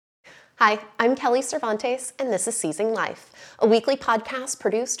Hi, I'm Kelly Cervantes, and this is Seizing Life, a weekly podcast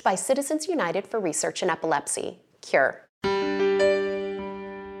produced by Citizens United for Research in Epilepsy, CURE.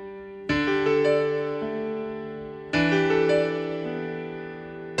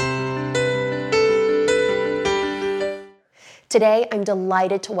 Today, I'm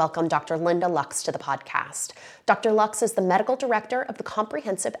delighted to welcome Dr. Linda Lux to the podcast. Dr. Lux is the medical director of the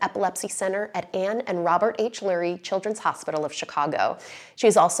Comprehensive Epilepsy Center at Ann and Robert H. Lurie Children's Hospital of Chicago. She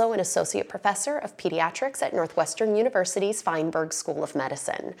is also an associate professor of pediatrics at Northwestern University's Feinberg School of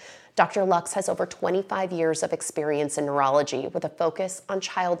Medicine. Dr. Lux has over 25 years of experience in neurology with a focus on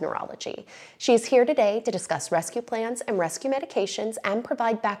child neurology. She is here today to discuss rescue plans and rescue medications and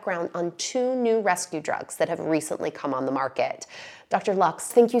provide background on two new rescue drugs that have recently come on the market. Dr. Lux,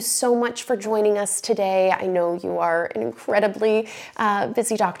 thank you so much for joining us today. I know you are an incredibly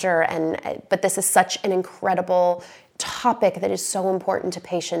busy doctor, but this is such an incredible topic that is so important to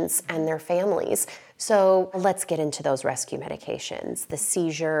patients and their families. So let's get into those rescue medications. The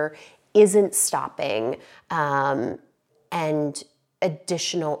seizure isn't stopping, and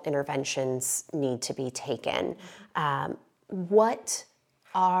additional interventions need to be taken. What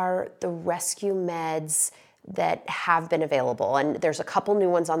are the rescue meds that have been available? And there's a couple new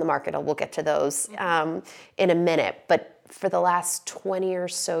ones on the market. We'll get to those in a minute. But for the last 20 or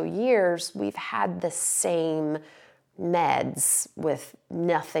so years, we've had the same meds with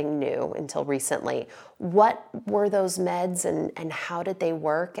nothing new until recently. What were those meds and how did they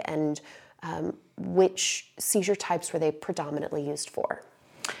work, and which seizure types were they predominantly used for?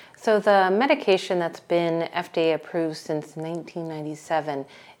 So the medication that's been FDA approved since 1997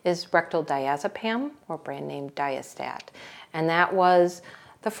 is rectal diazepam, or brand name Diastat. And that was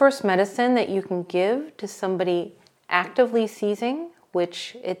the first medicine that you can give to somebody actively seizing,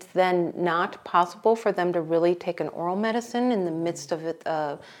 which it's then not possible for them to really take an oral medicine in the midst of it,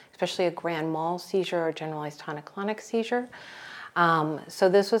 especially a grand mal seizure or generalized tonic-clonic seizure. So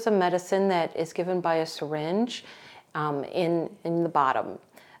this was a medicine that is given by a syringe in the bottom.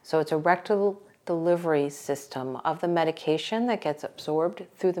 So it's a rectal delivery system of the medication that gets absorbed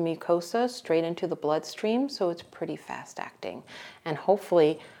through the mucosa straight into the bloodstream, so it's pretty fast acting and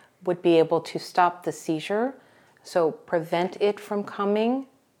hopefully would be able to stop the seizure, so prevent it from coming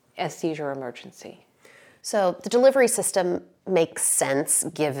as seizure emergency. So the delivery system makes sense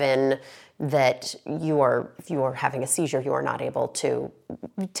given that if you are having a seizure, you are not able to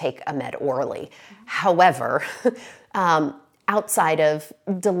take a med orally. However, outside of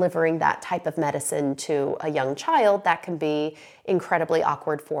delivering that type of medicine to a young child, that can be incredibly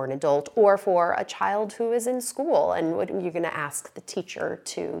awkward for an adult or for a child who is in school. And you're going to ask the teacher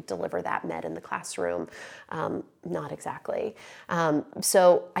to deliver that med in the classroom? Not exactly.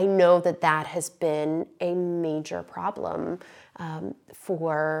 So I know that has been a major problem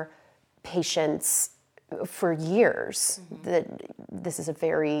for patients for years. That this is a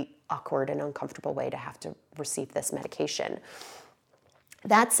very awkward and uncomfortable way to have to receive this medication.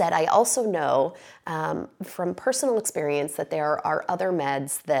 That said, I also know from personal experience that there are other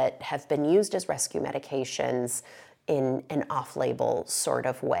meds that have been used as rescue medications in an off-label sort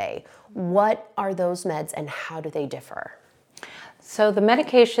of way. What are those meds and how do they differ? So the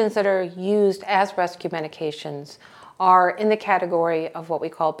medications that are used as rescue medications are in the category of what we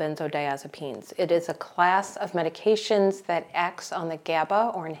call benzodiazepines. It is a class of medications that acts on the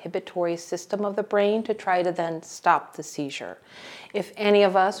GABA or inhibitory system of the brain to try to then stop the seizure. If any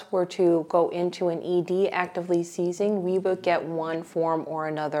of us were to go into an ED actively seizing, we would get one form or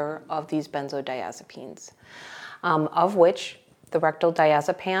another of these benzodiazepines, of which the rectal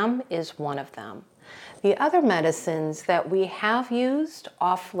diazepam is one of them. The other medicines that we have used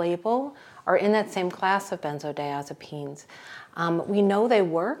off-label are in that same class of benzodiazepines. We know they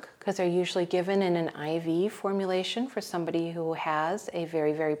work because they're usually given in an IV formulation for somebody who has a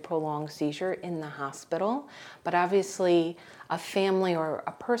very, very prolonged seizure in the hospital. But obviously, a family or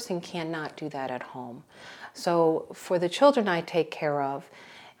a person cannot do that at home. So for the children I take care of,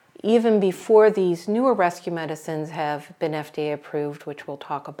 even before these newer rescue medicines have been FDA approved, which we'll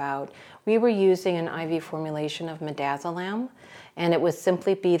talk about, we were using an IV formulation of midazolam, and it would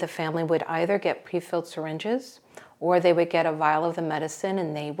simply be the family would either get pre-filled syringes or they would get a vial of the medicine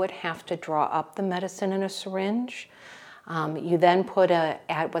and they would have to draw up the medicine in a syringe. You then put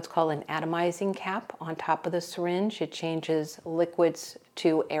what's called an atomizing cap on top of the syringe. It changes liquids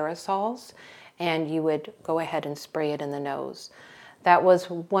to aerosols, and you would go ahead and spray it in the nose. That was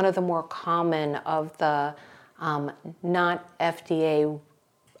one of the more common of the not FDA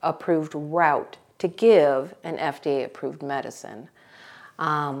approved route to give an FDA approved medicine.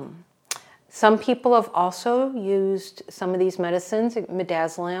 Some people have also used some of these medicines,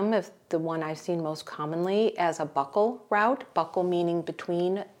 midazolam is the one I've seen most commonly, as a buccal route, buccal meaning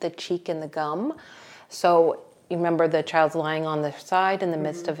between the cheek and the gum. So you remember the child's lying on their side in the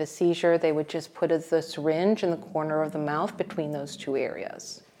midst of a seizure, they would just put the syringe in the corner of the mouth between those two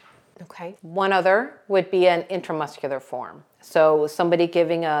areas. Okay. One other would be an intramuscular form. So somebody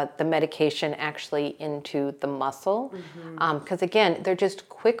giving the medication actually into the muscle. Because again, they're just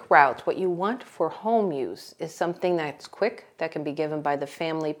quick routes. What you want for home use is something that's quick, that can be given by the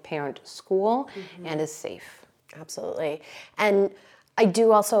family, parent, school, and is safe. Absolutely. And I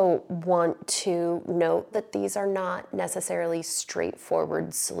do also want to note that these are not necessarily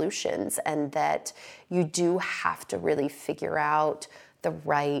straightforward solutions, and that you do have to really figure out the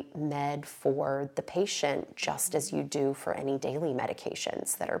right med for the patient, just as you do for any daily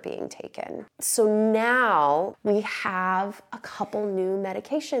medications that are being taken. So now we have a couple new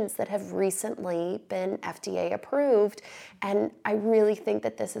medications that have recently been FDA approved, and I really think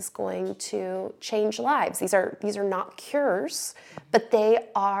that this is going to change lives. These are not cures, but they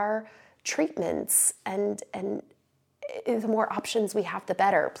are treatments, and the more options we have, the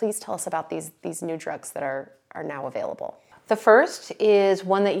better. Please tell us about these new drugs that are now available. The first is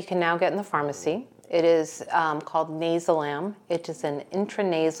one that you can now get in the pharmacy. It is called Nasolam. It is an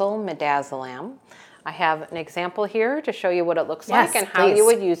intranasal midazolam. I have an example here to show you what it looks like and how you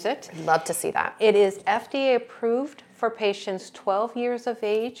would use it. I'd love to see that. It is FDA approved for patients 12 years of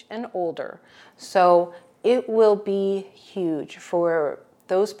age and older. So it will be huge for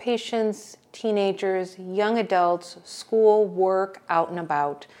those patients, teenagers, young adults, school, work, out and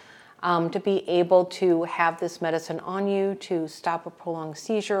about. To be able to have this medicine on you to stop a prolonged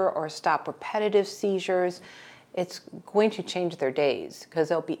seizure or stop repetitive seizures, it's going to change their days because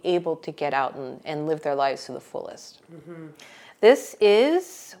they'll be able to get out and live their lives to the fullest. This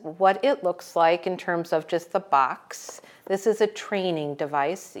is what it looks like in terms of just the box. This is a training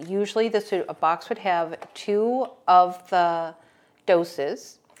device. Usually a box would have 2 of the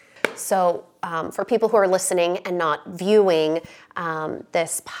doses. So for people who are listening and not viewing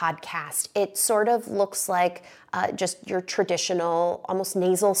this podcast, it sort of looks like just your traditional, almost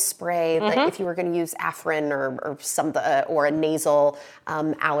nasal spray. That if you were going to use Afrin or a nasal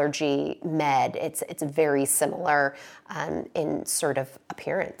allergy med, it's very similar in sort of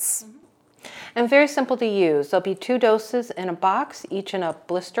appearance. And very simple to use. There'll be 2 doses in a box, each in a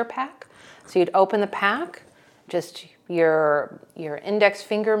blister pack. So you'd open the pack, just your index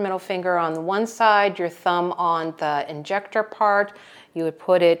finger, middle finger on the one side, your thumb on the injector part. You would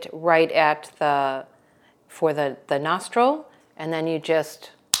put it right at for the nostril, and then you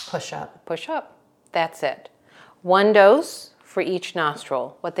just push up. Push up. That's it. 1 dose for each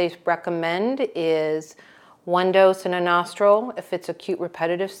nostril. What they recommend is 1 dose in a nostril. If it's acute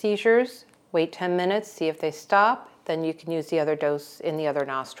repetitive seizures, wait 10 minutes, see if they stop, then you can use the other dose in the other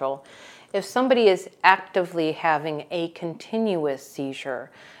nostril. If somebody is actively having a continuous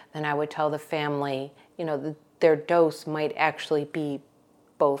seizure, then I would tell the family, their dose might actually be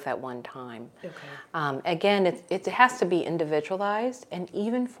both at one time. Okay. Again, it has to be individualized, and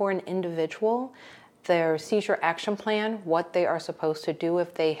even for an individual, their seizure action plan, what they are supposed to do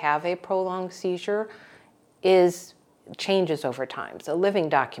if they have a prolonged seizure, changes over time. It's a living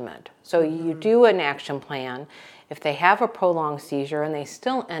document. So you do an action plan. If they have a prolonged seizure and they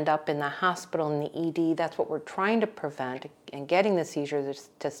still end up in the hospital in the ED, that's what we're trying to prevent and getting the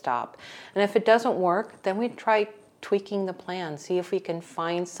seizures to stop. And if it doesn't work, then we try tweaking the plan, see if we can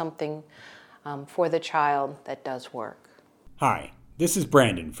find something for the child that does work. Hi, this is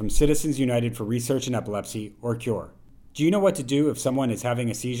Brandon from Citizens United for Research in Epilepsy, or CURE. Do you know what to do if someone is having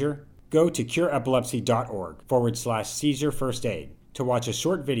a seizure? Go to cureepilepsy.org/seizure first aid to watch a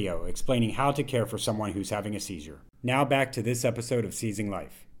short video explaining how to care for someone who's having a seizure. Now back to this episode of Seizing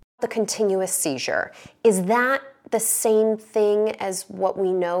Life. The continuous seizure, is that the same thing as what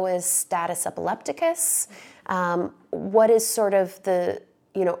we know as status epilepticus? What is sort of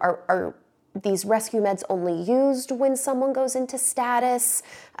are these rescue meds only used when someone goes into status?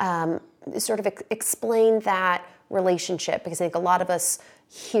 Sort of explain that relationship, because I think a lot of us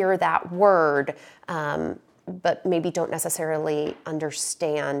hear that word, but maybe don't necessarily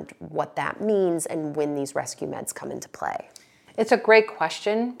understand what that means and when these rescue meds come into play. It's a great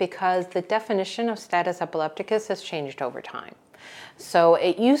question because the definition of status epilepticus has changed over time. So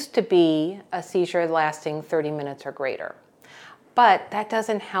it used to be a seizure lasting 30 minutes or greater, but that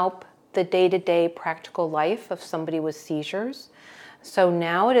doesn't help the day-to-day practical life of somebody with seizures. So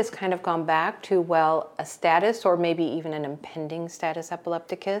now it has kind of gone back to, well, a status or maybe even an impending status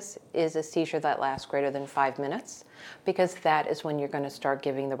epilepticus is a seizure that lasts greater than 5 minutes, because that is when you're going to start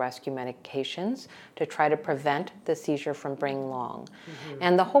giving the rescue medications to try to prevent the seizure from being long.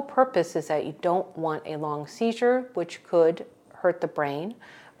 And the whole purpose is that you don't want a long seizure, which could hurt the brain,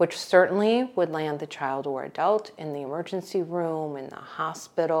 which certainly would land the child or adult in the emergency room, in the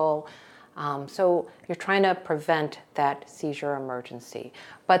hospital. So you're trying to prevent that seizure emergency.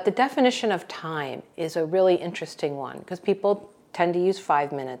 But the definition of time is a really interesting one, because people tend to use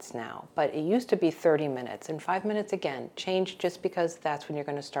 5 minutes now, but it used to be 30 minutes. And 5 minutes, again, changed just because that's when you're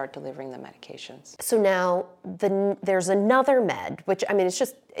going to start delivering the medications. So now there's another med, which, I mean, it's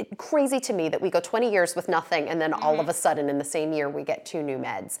just crazy to me that we go 20 years with nothing, and then all of a sudden in the same year we get 2 new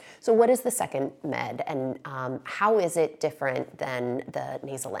meds. So what is the second med, and how is it different than the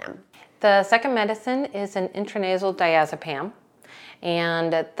Nayzilam? The second medicine is an intranasal diazepam,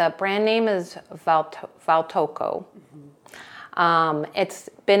 and the brand name is Valtoco. It's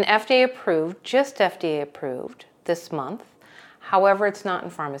been FDA approved, just FDA approved this month. However, it's not in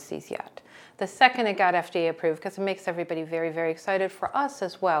pharmacies yet. The second it got FDA approved, because it makes everybody very, very excited, for us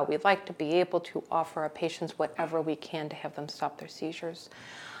as well. We'd like to be able to offer our patients whatever we can to have them stop their seizures.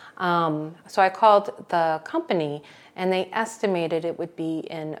 So I called the company, and they estimated it would be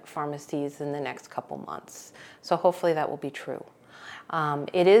in pharmacies in the next couple months. So hopefully that will be true.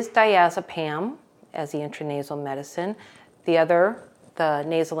 It is diazepam as the intranasal medicine. The other, the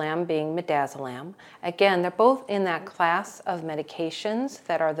Nayzilam, being midazolam. Again, they're both in that class of medications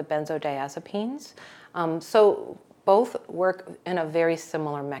that are the benzodiazepines. So both work in a very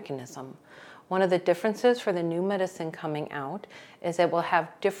similar mechanism. One of the differences for the new medicine coming out is it will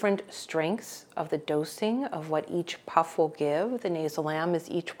have different strengths of the dosing of what each puff will give. The Nayzilam is,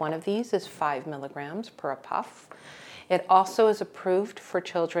 each one of these is 5 milligrams per puff. It also is approved for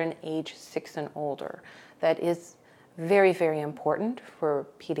children age 6 and older. That is very, very important for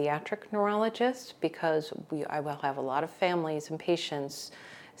pediatric neurologists, because I will have a lot of families and patients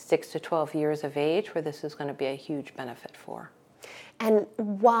 6 to 12 years of age where this is going to be a huge benefit for. And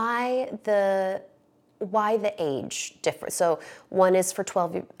why the age difference? So one is for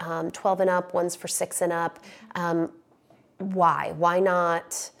 12 and up, one's for 6 and up. Why? Why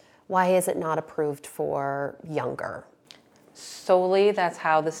not? Why is it not approved for younger? Solely, that's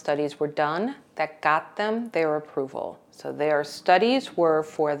how the studies were done that got them their approval. So their studies were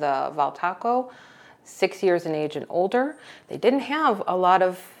for the Valtoco, 6 years in age and older. They didn't have a lot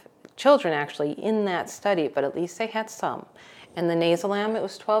of children actually in that study, but at least they had some. And the Nayzilam, it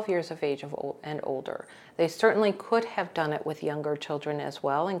was 12 years of age and older. They certainly could have done it with younger children as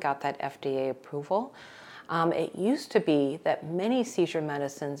well and got that FDA approval. It used to be that many seizure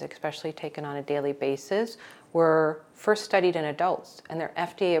medicines, especially taken on a daily basis, were first studied in adults, and their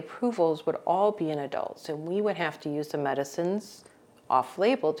FDA approvals would all be in adults, and we would have to use the medicines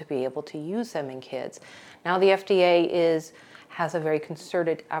off-label to be able to use them in kids. Now the FDA has a very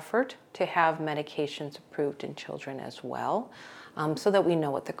concerted effort to have medications approved in children as well, so that we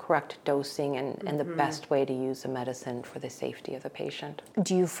know what the correct dosing and the best way to use the medicine for the safety of the patient.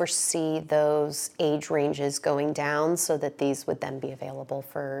 Do you foresee those age ranges going down so that these would then be available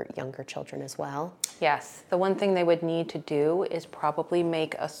for younger children as well? Yes. The one thing they would need to do is probably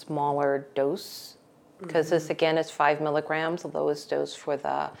make a smaller dose, because this again is 5 milligrams. The lowest dose for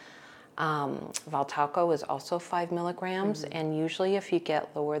the Valtoco is also 5 milligrams, and usually if you get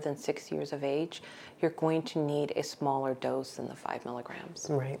lower than 6 years of age, you're going to need a smaller dose than the 5 milligrams.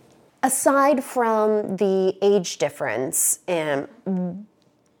 Right. Aside from the age difference, and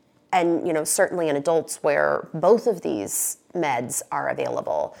certainly in adults where both of these meds are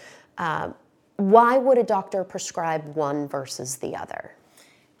available, why would a doctor prescribe one versus the other?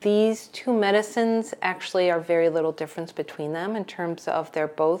 These two medicines actually are very little difference between them in terms of they're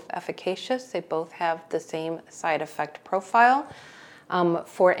both efficacious. They both have the same side effect profile.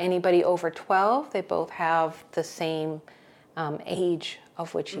 For anybody over 12, they both have the same age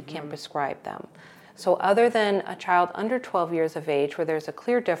of which you can prescribe them. So other than a child under 12 years of age where there's a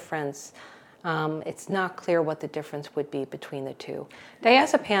clear difference, it's not clear what the difference would be between the two.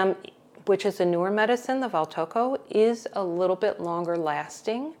 Diazepam, which is a newer medicine, the Valtoco, is a little bit longer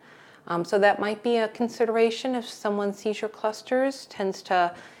lasting. So that might be a consideration if someone's seizure clusters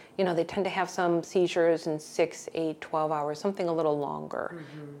they tend to have some seizures in 6, 8, 12 hours, something a little longer.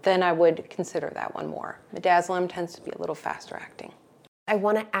 Then I would consider that one more. Midazolam tends to be a little faster acting. I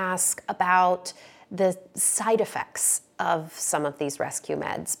want to ask about the side effects of some of these rescue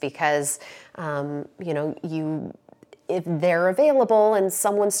meds because, if they're available and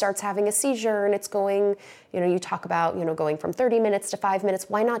someone starts having a seizure and it's going, you talk about, going from 30 minutes to 5 minutes,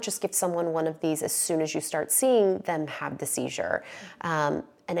 why not just give someone one of these as soon as you start seeing them have the seizure? And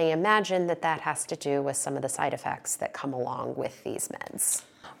I imagine that has to do with some of the side effects that come along with these meds.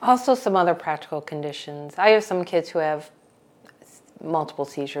 Also some other practical conditions. I have some kids who have multiple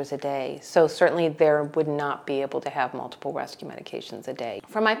seizures a day, so certainly they would not be able to have multiple rescue medications a day.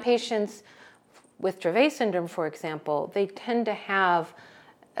 For my patients with Dravet syndrome, for example, they tend to have,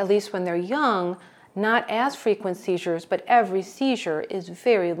 at least when they're young, not as frequent seizures, but every seizure is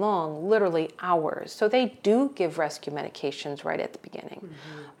very long, literally hours. So they do give rescue medications right at the beginning.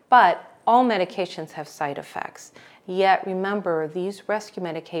 Mm-hmm. But all medications have side effects. Yet remember, these rescue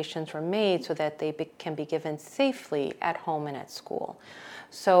medications were made so that they can be given safely at home and at school.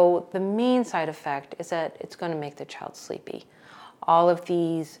 So the main side effect is that it's going to make the child sleepy. All of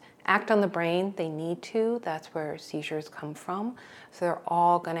these act on the brain, they need to. That's where seizures come from. So they're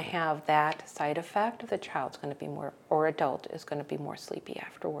all going to have that side effect. The child's going to be more, or adult is going to be more sleepy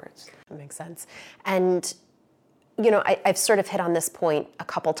afterwards. That makes sense. And I've sort of hit on this point a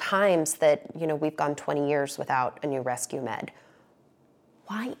couple times that, we've gone 20 years without a new rescue med.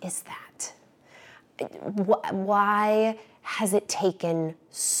 Why is that? Why has it taken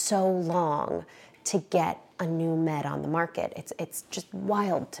so long to get a new med on the market? It's just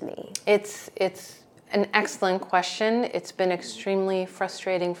wild to me. It's an excellent question. It's been extremely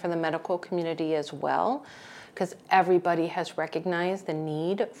frustrating for the medical community as well, because everybody has recognized the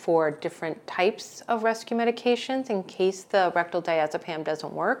need for different types of rescue medications in case the rectal diazepam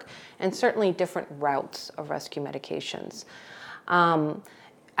doesn't work, and certainly different routes of rescue medications.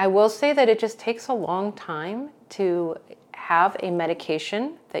 I will say that it just takes a long time to have a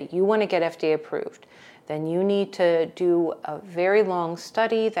medication that you want to get FDA approved. Then you need to do a very long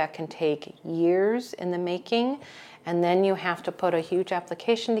study that can take years in the making. And then you have to put a huge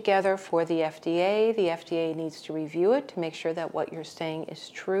application together for the FDA. The FDA needs to review it to make sure that what you're saying is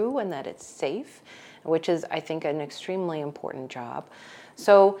true and that it's safe, which is, I think, an extremely important job.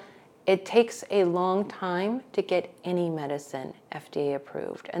 So it takes a long time to get any medicine FDA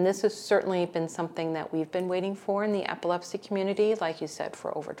approved. And this has certainly been something that we've been waiting for in the epilepsy community, like you said,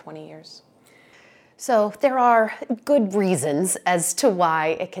 for over 20 years. So there are good reasons as to why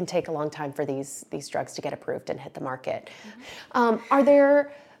it can take a long time for these drugs to get approved and hit the market. Mm-hmm. Are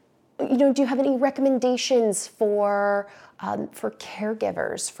there, do you have any recommendations for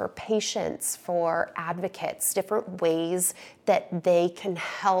caregivers, for patients, for advocates, different ways that they can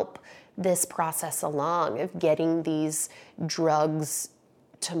help this process along of getting these drugs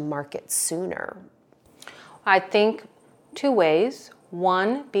to market sooner? I think two ways.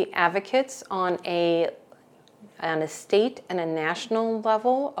 One, be advocates on a state and a national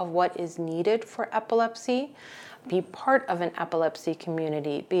level of what is needed for epilepsy. Be part of an epilepsy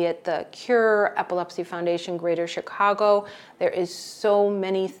community, be it the Cure Epilepsy Foundation Greater Chicago. There is so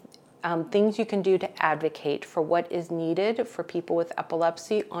many things you can do to advocate for what is needed for people with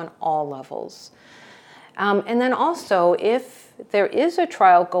epilepsy on all levels. And then also, if there is a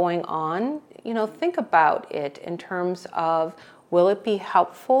trial going on, think about it in terms of, will it be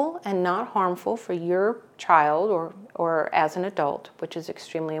helpful and not harmful for your child or as an adult, which is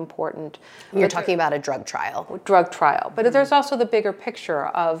extremely important. You're talking about a drug trial. Drug trial. But there's also the bigger picture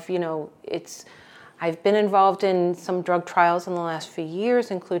of, I've been involved in some drug trials in the last few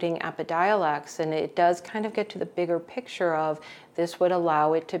years, including Epidiolex, and it does kind of get to the bigger picture of this would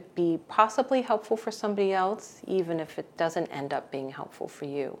allow it to be possibly helpful for somebody else, even if it doesn't end up being helpful for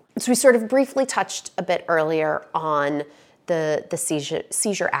you. So we sort of briefly touched a bit earlier on the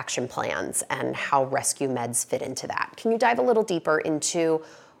seizure action plans and how rescue meds fit into that. Can you dive a little deeper into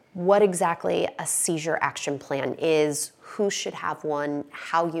what exactly a seizure action plan is, who should have one,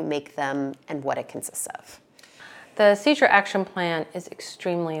 how you make them, and what it consists of? The seizure action plan is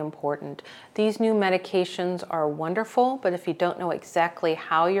extremely important. These new medications are wonderful, but if you don't know exactly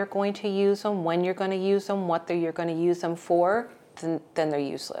how you're going to use them, when you're going to use them, what you're going to use them for, then they're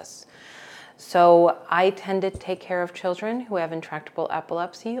useless. So I tend to take care of children who have intractable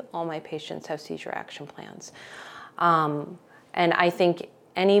epilepsy. All my patients have seizure action plans. And I think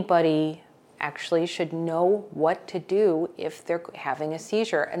anybody actually should know what to do if they're having a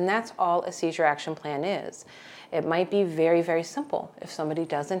seizure. And that's all a seizure action plan is. It might be very, very simple if somebody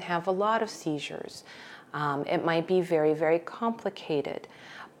doesn't have a lot of seizures. It might be very, very complicated.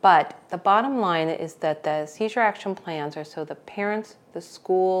 But the bottom line is that the seizure action plans are so the parents, the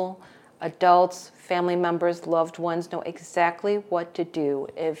school, adults, family members, loved ones know exactly what to do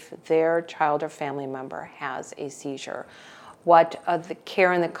if their child or family member has a seizure. what the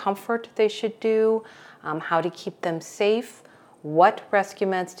care and the comfort they should do, how to keep them safe, what rescue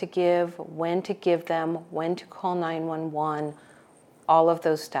meds to give, when to give them, when to call 911, all of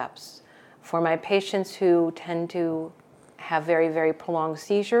those steps. For my patients who tend to have very, very prolonged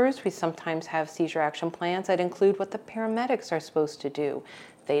seizures, we sometimes have seizure action plans that include what the paramedics are supposed to do.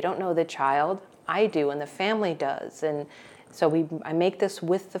 They don't know the child, I do, and the family does. And so I make this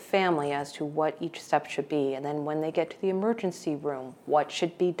with the family as to what each step should be. And then when they get to the emergency room, what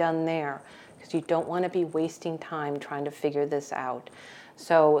should be done there? Because you don't want to be wasting time trying to figure this out.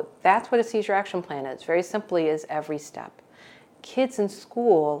 So that's what a seizure action plan is. Very simply is every step. Kids in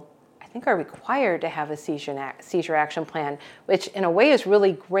school, I think, are required to have a seizure action plan, which in a way is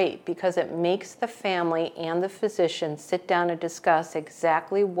really great because it makes the family and the physician sit down and discuss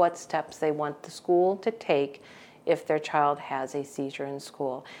exactly what steps they want the school to take if their child has a seizure in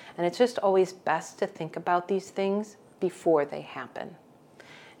school. And it's just always best to think about these things before they happen.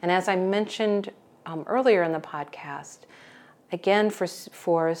 And as I mentioned earlier in the podcast, again,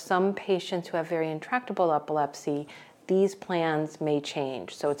 for some patients who have very intractable epilepsy, these plans may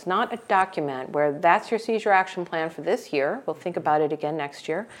change. So it's not a document where that's your seizure action plan for this year. We'll think about it again next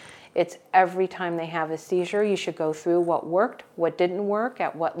year. It's every time they have a seizure, you should go through what worked, what didn't work,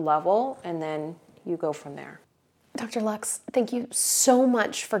 at what level, and then you go from there. Dr. Lux, thank you so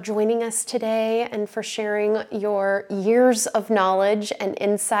much for joining us today and for sharing your years of knowledge and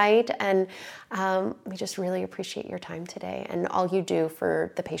insight. And we just really appreciate your time today and all you do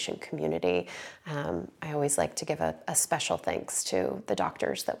for the patient community. I always like to give a special thanks to the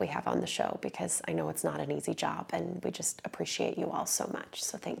doctors that we have on the show because I know it's not an easy job and we just appreciate you all so much.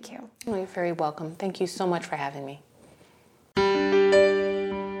 So thank you. Well, you're very welcome. Thank you so much for having me.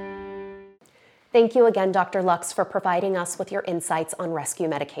 Thank you again, Dr. Lux, for providing us with your insights on rescue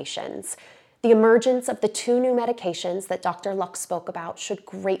medications. The emergence of the 2 new medications that Dr. Lux spoke about should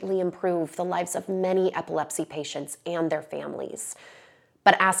greatly improve the lives of many epilepsy patients and their families.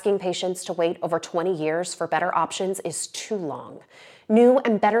 But asking patients to wait over 20 years for better options is too long. New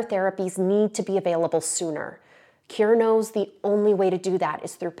and better therapies need to be available sooner. Cure knows the only way to do that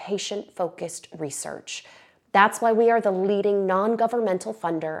is through patient-focused research. That's why we are the leading non-governmental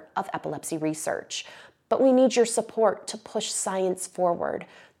funder of epilepsy research. But we need your support to push science forward,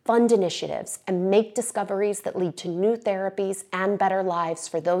 fund initiatives, and make discoveries that lead to new therapies and better lives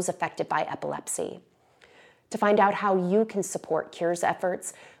for those affected by epilepsy. To find out how you can support Cure's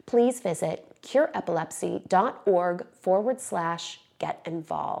efforts, please visit cureepilepsy.org/get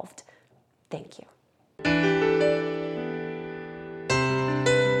involved. Thank you.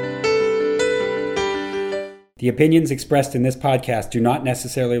 The opinions expressed in this podcast do not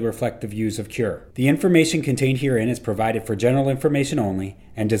necessarily reflect the views of Cure. The information contained herein is provided for general information only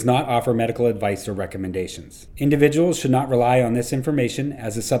and does not offer medical advice or recommendations. Individuals should not rely on this information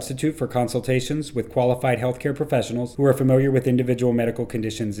as a substitute for consultations with qualified healthcare professionals who are familiar with individual medical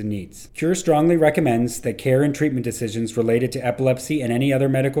conditions and needs. Cure strongly recommends that care and treatment decisions related to epilepsy and any other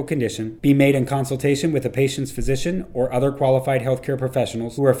medical condition be made in consultation with a patient's physician or other qualified healthcare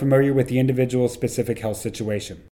professionals who are familiar with the individual's specific health situation.